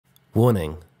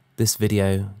Warning, this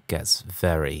video gets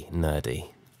very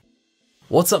nerdy.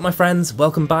 What's up my friends,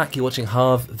 welcome back, you're watching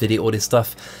Harv Video Audio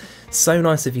Stuff. So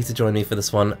nice of you to join me for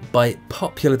this one. By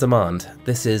popular demand,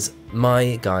 this is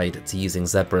my guide to using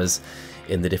zebras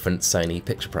in the different Sony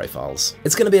picture profiles.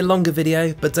 It's going to be a longer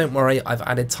video, but don't worry, I've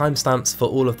added timestamps for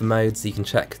all of the modes you can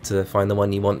check to find the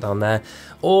one you want down there,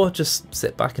 or just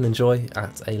sit back and enjoy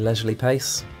at a leisurely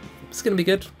pace. It's going to be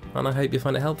good, and I hope you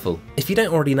find it helpful. If you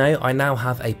don't already know, I now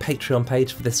have a Patreon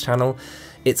page for this channel.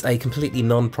 It's a completely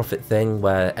non-profit thing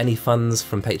where any funds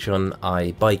from Patreon,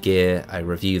 I buy gear, I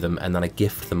review them, and then I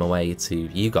gift them away to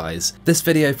you guys. This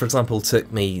video, for example,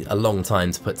 took me a long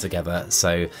time to put together,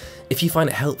 so if you find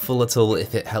it helpful at all,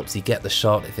 if it helps you get the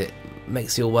shot, if it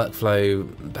makes your workflow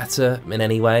better in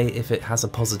any way, if it has a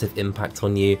positive impact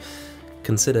on you,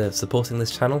 consider supporting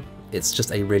this channel. It's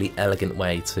just a really elegant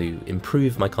way to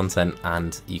improve my content,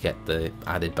 and you get the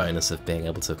added bonus of being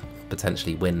able to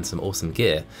potentially win some awesome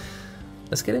gear.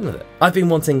 Let's get in with it. I've been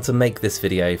wanting to make this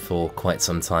video for quite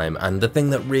some time, and the thing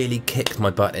that really kicked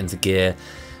my butt into gear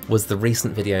was the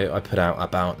recent video I put out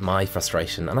about my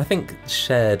frustration, and I think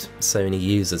shared Sony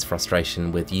users'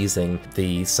 frustration with using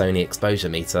the Sony exposure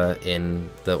meter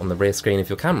on the rear screen of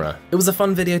your camera. It was a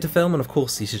fun video to film, and of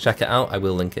course you should check it out. I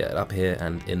will link it up here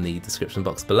and in the description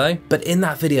box below. But in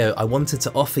that video I wanted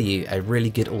to offer you a really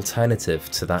good alternative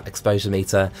to that exposure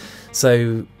meter.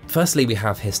 So firstly, we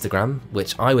have histogram,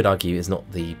 which I would argue is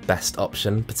not the best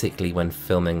option, particularly when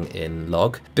filming in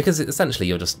log, because essentially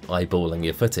you're just eyeballing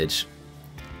your footage.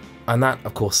 And that,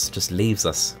 of course, just leaves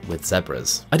us with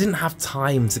zebras. I didn't have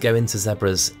time to go into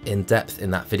zebras in depth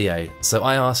in that video, so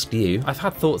I asked you. I've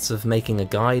had thoughts of making a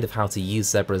guide of how to use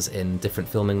zebras in different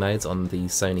filming modes on the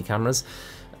Sony cameras.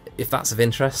 If that's of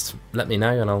interest, let me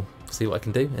know and I'll see what I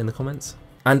can do in the comments.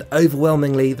 And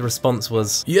overwhelmingly, the response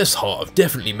was, "Yes, Harv,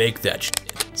 definitely make that shit."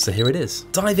 So here it is.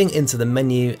 Diving into the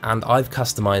menu, and I've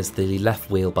customized the left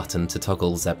wheel button to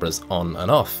toggle zebras on and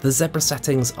off. The zebra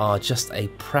settings are just a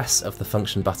press of the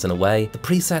function button away. The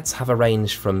presets have a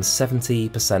range from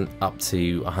 70% up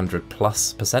to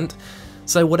 100+%.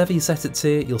 So whatever you set it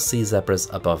to, you'll see zebras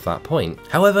above that point.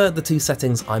 However, the two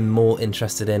settings I'm more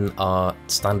interested in are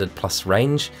standard plus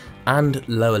range and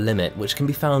lower limit, which can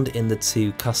be found in the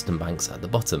two custom banks at the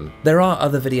bottom. There are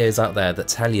other videos out there that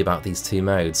tell you about these two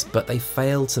modes, but they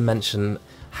fail to mention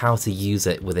how to use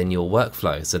it within your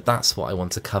workflow, so that's what I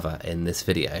want to cover in this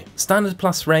video. Standard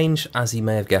plus range, as you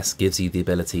may have guessed, gives you the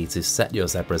ability to set your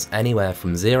zebras anywhere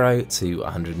from 0 to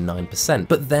 109%,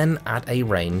 but then at a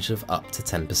range of up to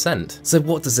 10%. So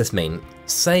what does this mean?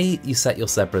 Say you set your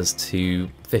zebras to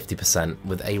 50%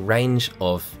 with a range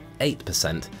of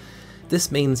 8%.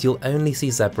 This means you'll only see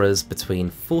zebras between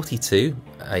 42,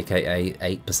 aka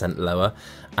 8% lower,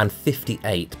 and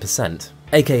 58%,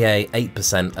 aka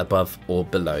 8% above or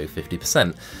below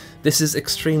 50%. This is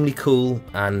extremely cool,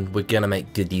 and we're gonna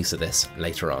make good use of this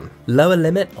later on. Lower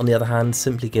limit, on the other hand,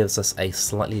 simply gives us a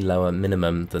slightly lower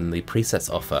minimum than the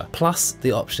presets offer, plus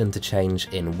the option to change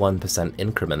in 1%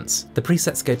 increments. The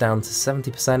presets go down to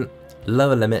 70%,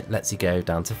 lower limit lets you go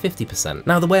down to 50%.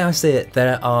 Now the way I see it,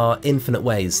 there are infinite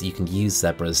ways you can use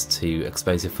zebras to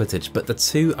expose your footage, but the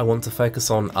two I want to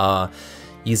focus on are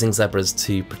using zebras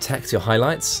to protect your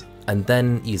highlights, and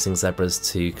then using zebras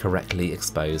to correctly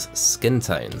expose skin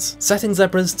tones. Setting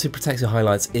zebras to protect your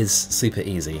highlights is super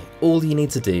easy. All you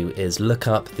need to do is look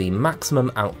up the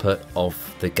maximum output of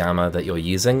the gamma that you're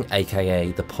using,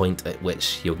 aka the point at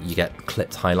which you get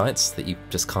clipped highlights that you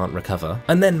just can't recover,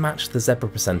 and then match the zebra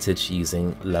percentage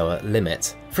using lower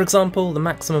limit. For example, the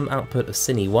maximum output of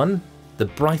Cine 1, the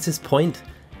brightest point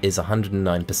is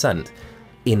 109%.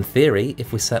 In theory,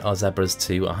 if we set our zebras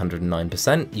to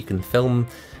 109%, you can film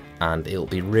and it'll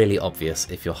be really obvious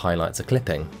if your highlights are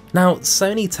clipping. Now,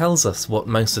 Sony tells us what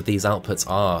most of these outputs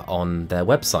are on their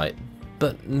website,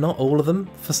 but not all of them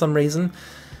for some reason.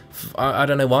 I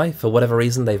don't know why, for whatever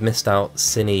reason they've missed out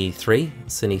Cine 3,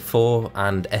 Cine 4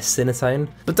 and S-Cinetone.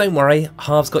 But don't worry,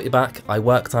 Harv's got your back. I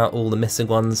worked out all the missing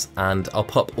ones and I'll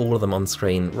pop all of them on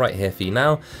screen right here for you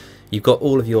now. You've got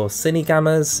all of your Cine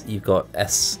gammas, you've got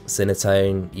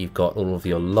S-Cinetone, you've got all of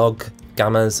your log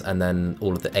gammas, and then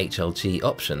all of the HLG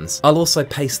options. I'll also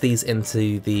paste these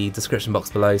into the description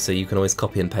box below, so you can always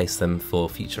copy and paste them for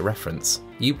future reference.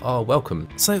 You are welcome.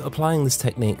 So applying this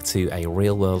technique to a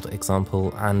real world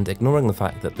example, and ignoring the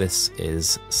fact that this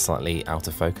is slightly out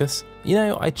of focus, you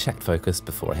know, I checked focus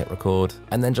before I hit record,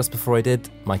 and then just before I did,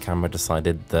 my camera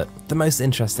decided that the most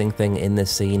interesting thing in this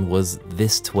scene was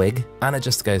this twig, and it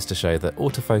just goes to show that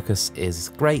autofocus is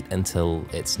great until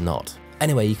it's not.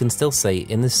 Anyway, you can still see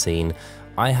in this scene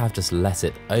I have just let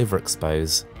it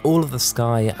overexpose. All of the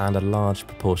sky and a large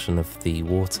proportion of the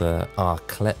water are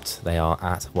clipped. They are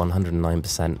at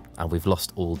 109%, and we've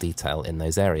lost all detail in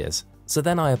those areas. So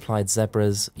then I applied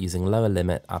zebras using lower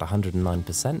limit at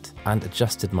 109% and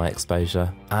adjusted my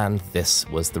exposure, and this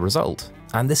was the result.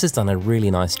 And this has done a really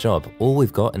nice job. All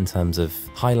we've got in terms of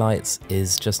highlights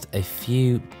is just a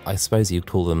few, I suppose you'd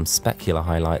call them specular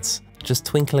highlights, just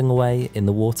twinkling away in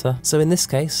the water. So in this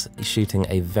case, shooting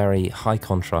a very high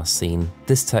contrast scene,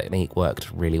 this technique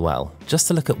worked really well. Just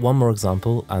to look at one more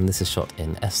example, and this is shot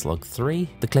in S-Log3.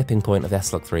 The clipping point of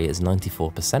S-Log3 is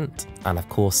 94%, and of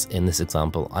course in this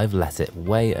example I've let it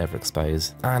way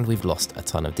overexpose, and we've lost a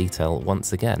ton of detail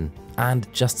once again.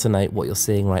 And just to note, what you're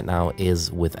seeing right now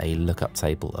is with a lookup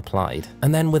table applied.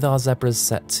 And then with our zebras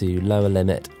set to lower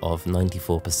limit of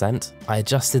 94%, I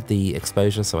adjusted the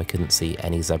exposure so I couldn't see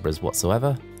any zebras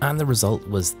whatsoever, and the result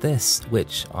was this,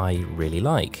 which I really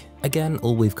like. Again,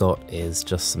 all we've got is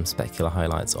just some specular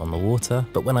highlights on the water,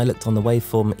 but when I looked on the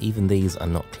waveform, even these are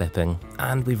not clipping,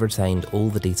 and we've retained all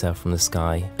the detail from the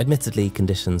sky. Admittedly,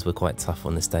 conditions were quite tough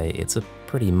on this day. It's a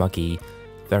pretty muggy,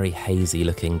 very hazy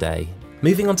looking day.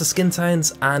 Moving on to skin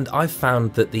tones, and I've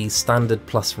found that the standard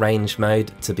plus range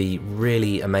mode to be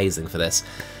really amazing for this,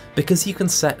 because you can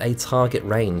set a target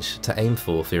range to aim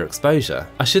for your exposure.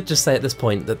 I should just say at this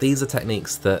point that these are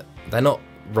techniques that they're not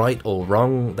right or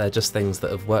wrong, they're just things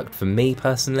that have worked for me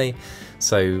personally,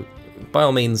 so by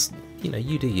all means,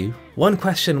 you do you. One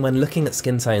question when looking at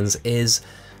skin tones is,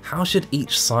 how should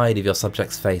each side of your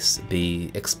subject's face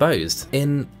be exposed?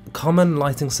 In common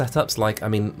lighting setups, like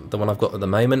the one I've got at the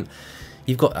moment,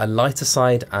 you've got a lighter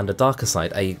side and a darker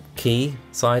side, a key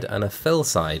side and a fill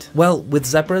side. Well, with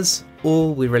zebras,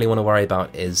 all we really want to worry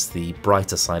about is the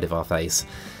brighter side of our face,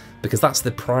 because that's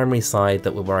the primary side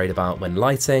that we're worried about when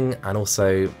lighting, and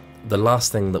also the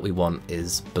last thing that we want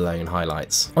is blown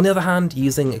highlights. On the other hand,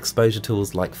 using exposure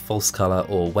tools like false color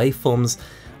or waveforms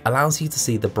allows you to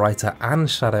see the brighter and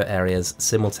shadow areas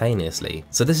simultaneously.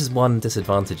 So this is one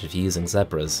disadvantage of using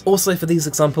zebras. Also for these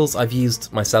examples, I've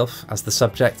used myself as the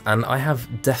subject, and I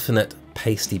have definite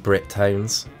pasty Brit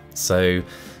tones. So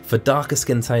for darker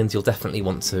skin tones, you'll definitely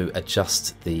want to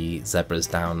adjust the zebras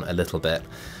down a little bit.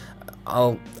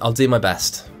 I'll do my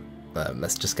best.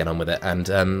 Let's just get on with it, and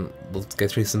we'll go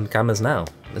through some cameras now.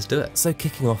 Let's do it. So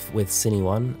kicking off with Cine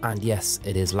 1, and yes,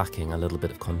 it is lacking a little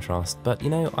bit of contrast, but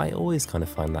I always kind of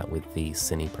find that with the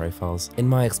Cine profiles. In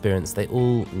my experience, they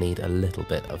all need a little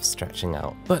bit of stretching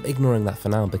out, but ignoring that for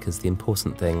now, because the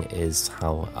important thing is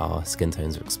how our skin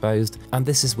tones are exposed, and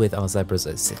this is with our zebras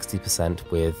at 60%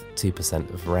 with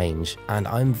 2% of range, and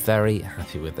I'm very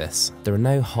happy with this. There are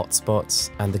no hot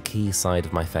spots, and the key side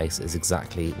of my face is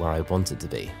exactly where I want it to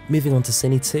be. Moving on to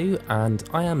Cine 2, and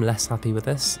I am less happy with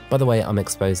this. By the way, I'm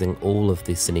exposing all of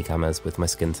the Cine cameras with my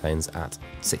skin tones at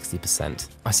 60%.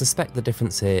 I suspect the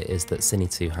difference here is that Cine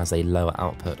 2 has a lower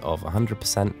output of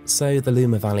 100%, so the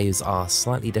luma values are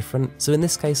slightly different. So in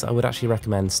this case, I would actually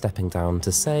recommend stepping down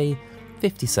to, say,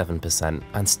 57%,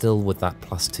 and still with that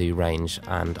 +2 range,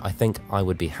 and I think I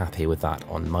would be happy with that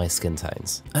on my skin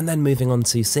tones. And then moving on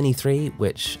to Cine 3,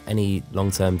 which any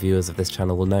long-term viewers of this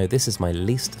channel will know this is my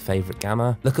least favourite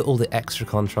gamma. Look at all the extra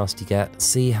contrast you get,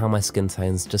 see how my skin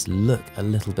tones just look a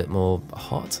little bit more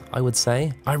hot, I would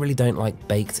say. I really don't like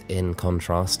baked in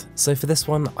contrast, so for this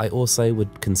one I also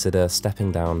would consider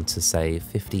stepping down to, say,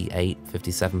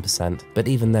 58–57%, but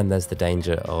even then there's the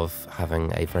danger of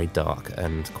having a very dark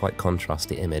and quite contrasty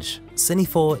image. Cine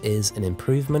 4 is an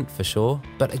improvement for sure,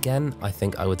 but again, I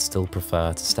think I would still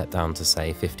prefer to step down to,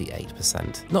 say,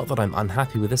 58%. Not that I'm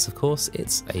unhappy with this, of course,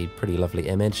 it's a pretty lovely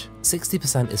image.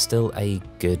 60% is still a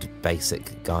good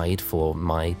basic guide for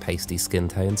my pasty skin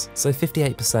tones, so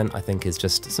 58% I think is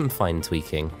just some fine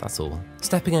tweaking, that's all.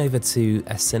 Stepping over to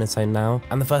S-Cinetone now,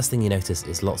 and the first thing you notice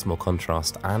is lots more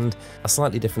contrast and a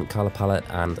slightly different colour palette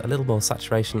and a little more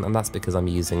saturation, and that's because I'm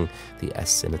using the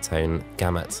S-Cinetone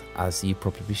gamut, as you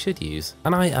probably should use.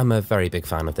 And I am a very big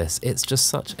fan of this. It's just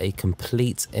such a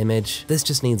complete image. This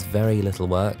just needs very little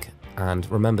work. And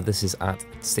remember, this is at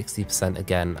 60%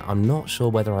 again. I'm not sure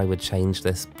whether I would change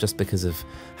this just because of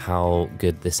how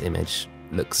good this image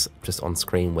looks just on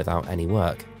screen without any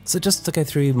work. So just to go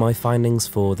through my findings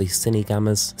for the Cine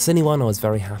gammas, Cine 1 I was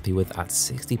very happy with at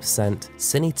 60%,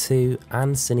 Cine 2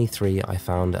 and Cine 3 I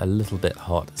found a little bit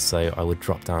hot, so I would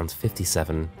drop down to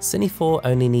 57. Cine 4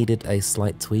 only needed a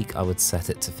slight tweak, I would set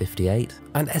it to 58.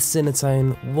 And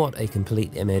S-Cinetone, what a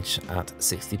complete image at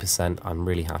 60%, I'm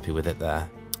really happy with it there.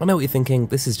 I know what you're thinking,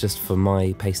 this is just for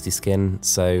my pasty skin,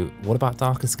 so what about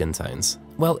darker skin tones?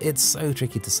 Well, it's so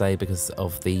tricky to say because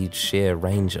of the sheer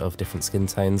range of different skin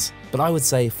tones, but I would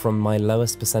say from my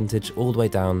lowest percentage all the way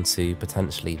down to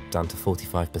potentially down to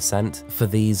 45% for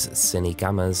these cine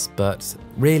gammas, but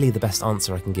really the best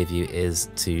answer I can give you is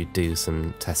to do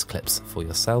some test clips for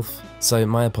yourself. So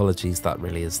my apologies, that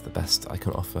really is the best I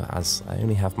can offer as I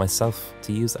only have myself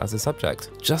to use as a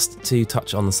subject. Just to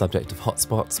touch on the subject of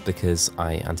hotspots, because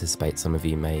I anticipate some of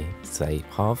you may say,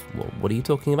 Harv, what are you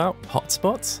talking about?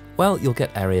 Hotspots? Well, you'll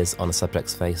get areas on a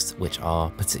subject's face which are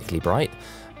particularly bright,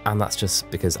 and that's just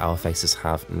because our faces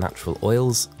have natural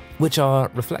oils which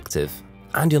are reflective.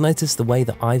 And you'll notice the way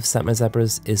that I've set my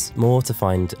zebras is more to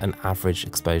find an average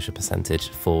exposure percentage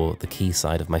for the key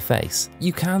side of my face.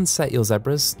 You can set your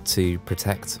zebras to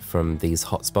protect from these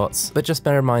hotspots, but just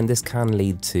bear in mind this can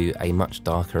lead to a much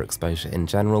darker exposure in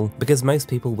general, because most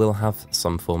people will have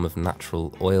some form of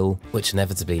natural oil, which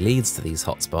inevitably leads to these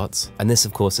hotspots. And this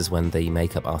of course is when the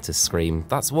makeup artists scream,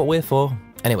 "That's what we're for."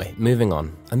 Anyway, moving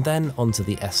on, and then onto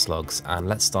the S-Logs, and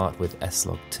let's start with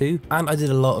S-Log 2. And I did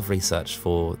a lot of research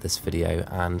for this video,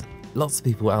 and lots of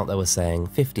people out there were saying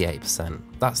 58%,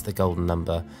 that's the golden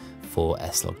number for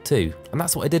S-Log 2. And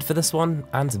that's what I did for this one,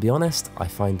 and to be honest, I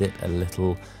find it a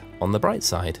little on the bright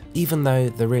side. Even though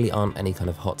there really aren't any kind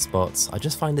of hotspots, I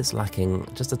just find it's lacking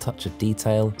just a touch of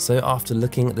detail. So after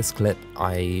looking at this clip,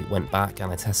 I went back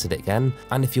and I tested it again.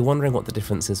 And if you're wondering what the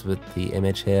difference is with the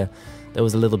image here, there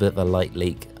was a little bit of a light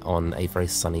leak on a very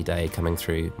sunny day coming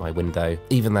through my window.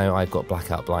 Even though I've got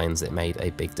blackout blinds, it made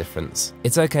a big difference.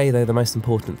 It's okay though, the most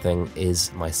important thing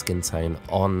is my skin tone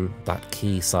on that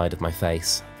key side of my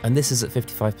face. And this is at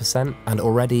 55%, and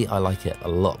already I like it a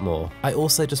lot more. I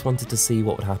also just wanted to see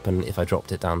what would happen if I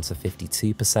dropped it down to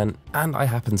 52%, and I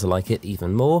happen to like it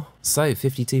even more. So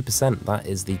 52%, that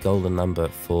is the golden number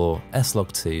for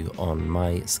S-Log 2 on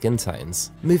my skin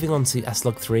tones. Moving on to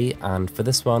S-Log 3, and for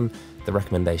this one, the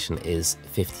recommendation is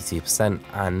 52%,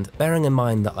 and bearing in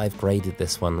mind that I've graded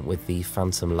this one with the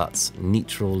Phantom LUT's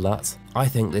neutral LUT, I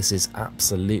think this is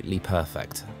absolutely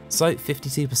perfect. So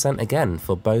 52% again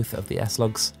for both of the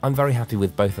S-Logs. I'm very happy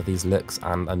with both of these looks,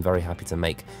 and I'm very happy to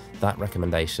make that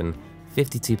recommendation.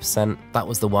 52%, that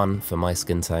was the one for my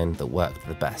skin tone that worked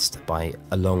the best by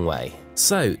a long way.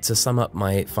 So, to sum up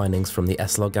my findings from the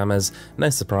S-Log gammas, no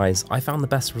surprise, I found the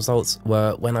best results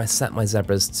were when I set my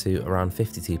zebras to around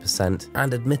 52%,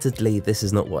 and admittedly this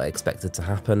is not what I expected to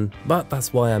happen, but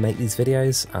that's why I make these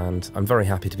videos, and I'm very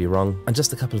happy to be wrong. And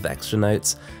just a couple of extra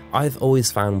notes, I've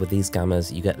always found with these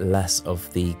gammas you get less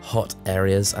of the hot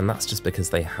areas, and that's just because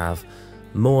they have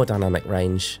more dynamic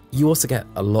range. You also get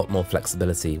a lot more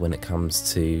flexibility when it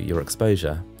comes to your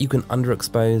exposure. You can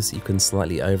underexpose, you can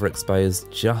slightly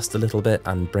overexpose just a little bit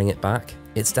and bring it back.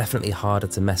 It's definitely harder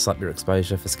to mess up your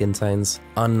exposure for skin tones,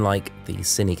 unlike the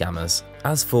cine gammas.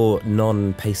 As for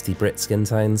non-pasty Brit skin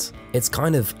tones, it's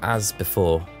kind of as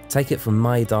before. Take it from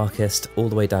my darkest all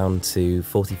the way down to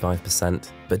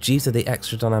 45%, but due to the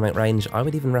extra dynamic range, I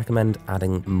would even recommend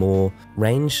adding more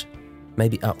range,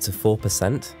 maybe up to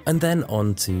 4%, and then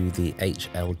on to the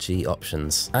HLG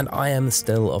options. And I am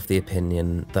still of the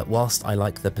opinion that whilst I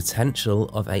like the potential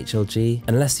of HLG,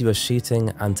 unless you are shooting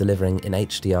and delivering in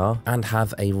HDR and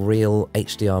have a real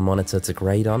HDR monitor to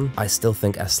grade on, I still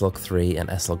think S-Log 3 and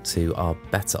S-Log 2 are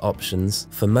better options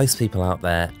for most people out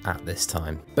there at this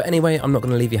time. But anyway, I'm not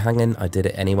going to leave you hanging, I did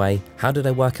it anyway. How did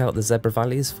I work out the zebra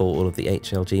values for all of the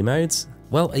HLG modes?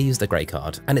 Well, I used a grey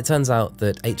card, and it turns out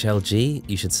that HLG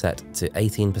you should set to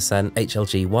 18%,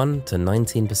 HLG1 to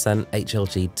 19%,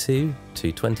 HLG2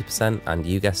 to 20%, and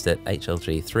you guessed it,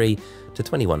 HLG3 to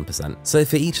 21%. So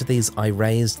for each of these, I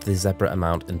raised the zebra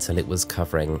amount until it was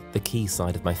covering the key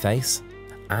side of my face,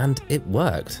 and it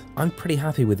worked. I'm pretty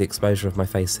happy with the exposure of my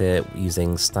face here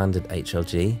using standard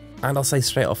HLG. And I'll say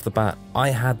straight off the bat, I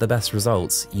had the best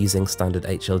results using standard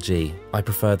HLG. I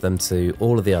preferred them to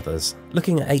all of the others.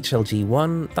 Looking at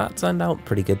HLG1, that turned out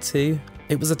pretty good too.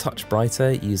 It was a touch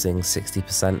brighter using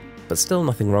 60%, but still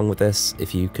nothing wrong with this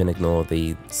if you can ignore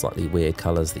the slightly weird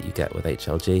colours that you get with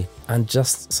HLG. And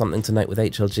just something to note with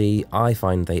HLG, I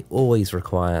find they always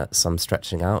require some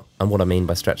stretching out. And what I mean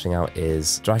by stretching out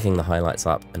is dragging the highlights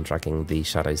up and dragging the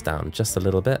shadows down just a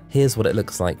little bit. Here's what it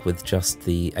looks like with just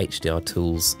the HDR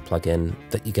Tools plugin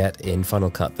that you get in Final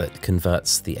Cut that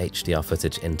converts the HDR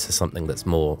footage into something that's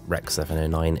more Rec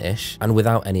 709-ish and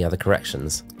without any other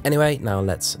corrections. Anyway, now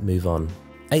let's move on.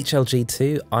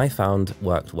 HLG2 I found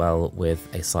worked well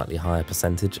with a slightly higher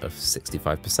percentage of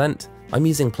 65%. I'm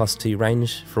using +2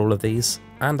 range for all of these.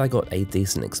 and I got a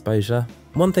decent exposure.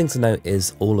 One thing to note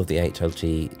is all of the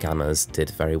HLG gammas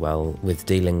did very well with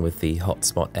dealing with the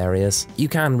hotspot areas. You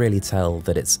can really tell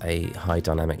that it's a high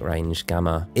dynamic range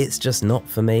gamma. It's just not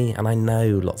for me, and I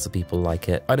know lots of people like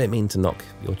it. I don't mean to knock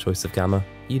your choice of gamma,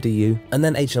 you do you. And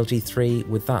then HLG3,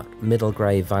 with that middle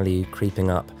grey value creeping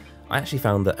up, I actually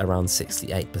found that around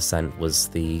 68% was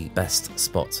the best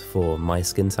spot for my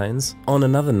skin tones. On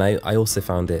another note, I also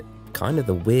found it kind of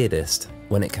the weirdest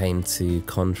when it came to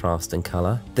contrast and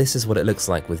colour. This is what it looks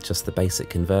like with just the basic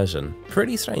conversion.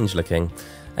 Pretty strange looking.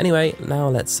 Anyway, now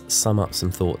let's sum up some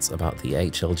thoughts about the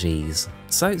HLGs.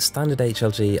 So standard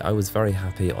HLG, I was very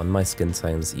happy on my skin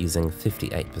tones using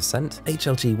 58%.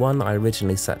 HLG1 I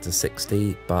originally set to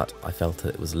 60, but I felt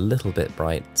that it was a little bit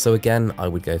bright, so again I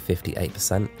would go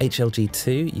 58%.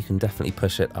 HLG2, you can definitely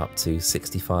push it up to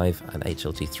 65, and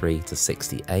HLG3 to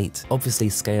 68. Obviously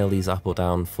scale these up or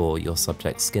down for your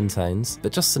subject's skin tones,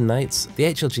 but just some notes, the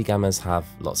HLG gammas have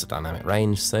lots of dynamic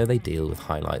range, so they deal with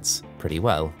highlights pretty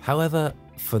well. However,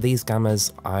 for these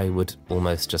gammas, I would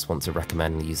almost just want to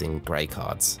recommend using grey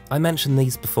cards. I mentioned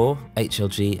these before,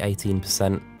 HLG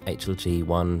 18%,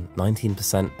 HLG1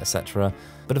 19%, etc.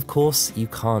 But of course, you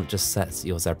can't just set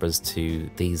your zebras to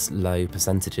these low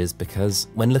percentages because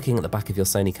when looking at the back of your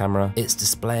Sony camera, it's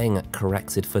displaying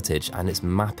corrected footage and it's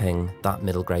mapping that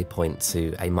middle grey point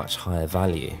to a much higher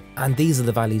value. And these are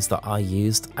the values that I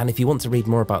used, and if you want to read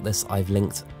more about this, I've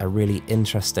linked a really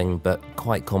interesting but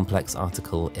quite complex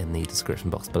article in the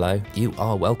description box below. You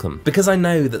are welcome. Because I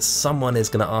know that someone is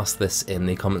going to ask this in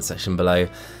the comment section below,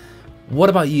 what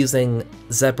about using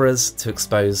zebras to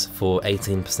expose for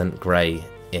 18% grey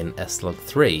in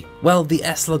S-Log3? Well, the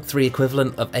S-Log3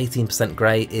 equivalent of 18%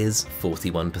 grey is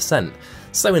 41%.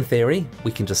 So in theory,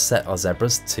 we can just set our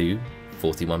zebras to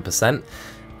 41%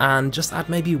 and just add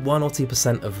maybe 1 or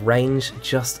 2% of range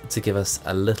just to give us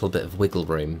a little bit of wiggle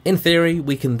room. In theory,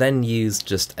 we can then use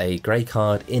just a grey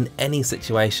card in any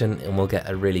situation and we'll get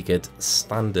a really good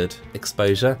standard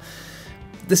exposure.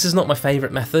 This is not my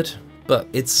favourite method, but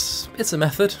it's a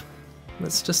method.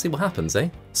 Let's just see what happens, eh?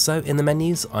 So in the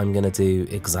menus, I'm going to do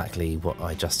exactly what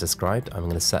I just described. I'm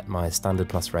going to set my standard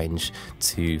plus range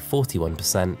to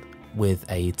 41% with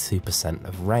a 2%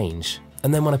 of range.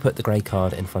 And then when I put the grey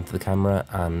card in front of the camera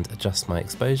and adjust my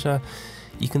exposure,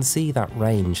 you can see that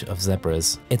range of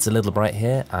zebras. It's a little bright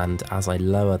here, and as I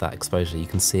lower that exposure, you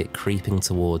can see it creeping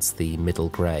towards the middle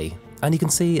grey. And you can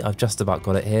see I've just about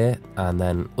got it here, and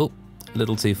then, oh, a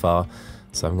little too far.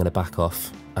 So I'm going to back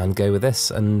off and go with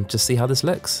this and just see how this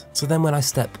looks. So then when I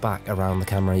step back around the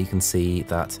camera, you can see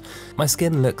that my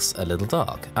skin looks a little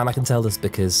dark, and I can tell this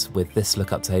because with this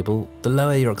lookup table, the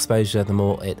lower your exposure, the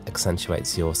more it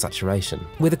accentuates your saturation.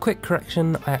 With a quick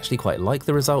correction, I actually quite like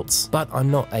the results, but I'm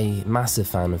not a massive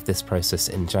fan of this process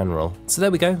in general. So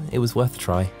there we go, it was worth a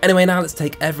try. Anyway, now let's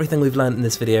take everything we've learned in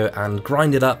this video and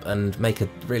grind it up and make a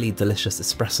really delicious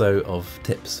espresso of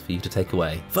tips for you to take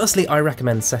away. Firstly, I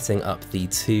recommend setting up the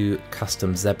two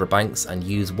custom zebra banks and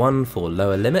use one for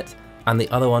lower limit and the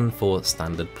other one for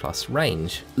standard plus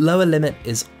range. Lower limit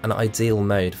is an ideal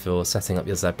mode for setting up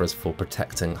your zebras for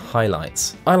protecting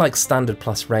highlights. I like standard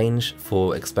plus range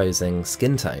for exposing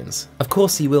skin tones. Of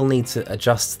course, you will need to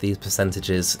adjust these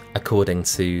percentages according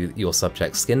to your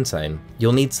subject's skin tone.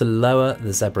 You'll need to lower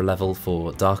the zebra level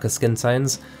for darker skin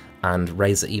tones and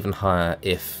raise it even higher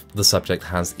if the subject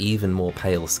has even more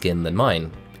pale skin than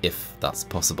mine, if that's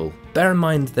possible. Bear in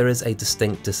mind there is a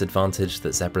distinct disadvantage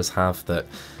that zebras have, that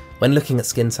when looking at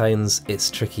skin tones,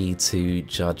 it's tricky to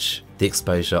judge the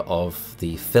exposure of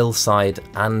the fill side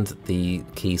and the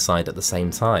key side at the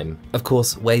same time. Of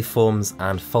course, waveforms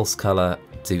and false colour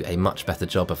do a much better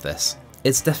job of this.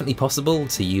 It's definitely possible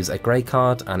to use a grey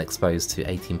card and expose to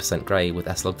 18% grey with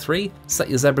S-Log3. Set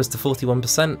your zebras to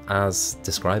 41% as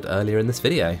described earlier in this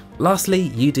video. Lastly,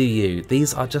 you do you.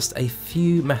 These are just a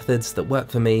few methods that work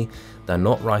for me. They're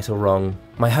not right or wrong.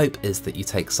 My hope is that you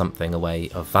take something away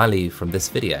of value from this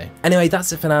video. Anyway,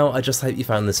 that's it for now. I just hope you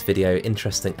found this video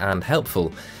interesting and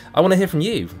helpful. I want to hear from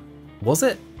you. Was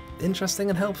it interesting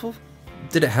and helpful?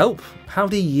 Did it help? How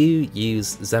do you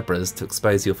use zebras to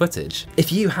expose your footage?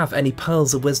 If you have any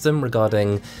pearls of wisdom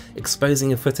regarding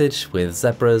exposing your footage with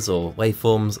zebras or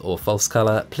waveforms or false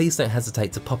colour, please don't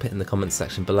hesitate to pop it in the comments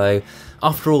section below.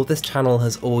 After all, this channel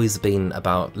has always been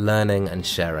about learning and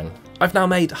sharing. I've now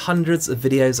made hundreds of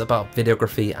videos about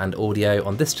videography and audio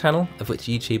on this channel, of which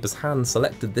YouTube has hand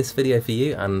selected this video for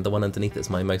you, and the one underneath is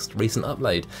my most recent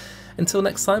upload. Until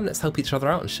next time, let's help each other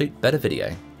out and shoot better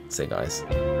video. See you guys.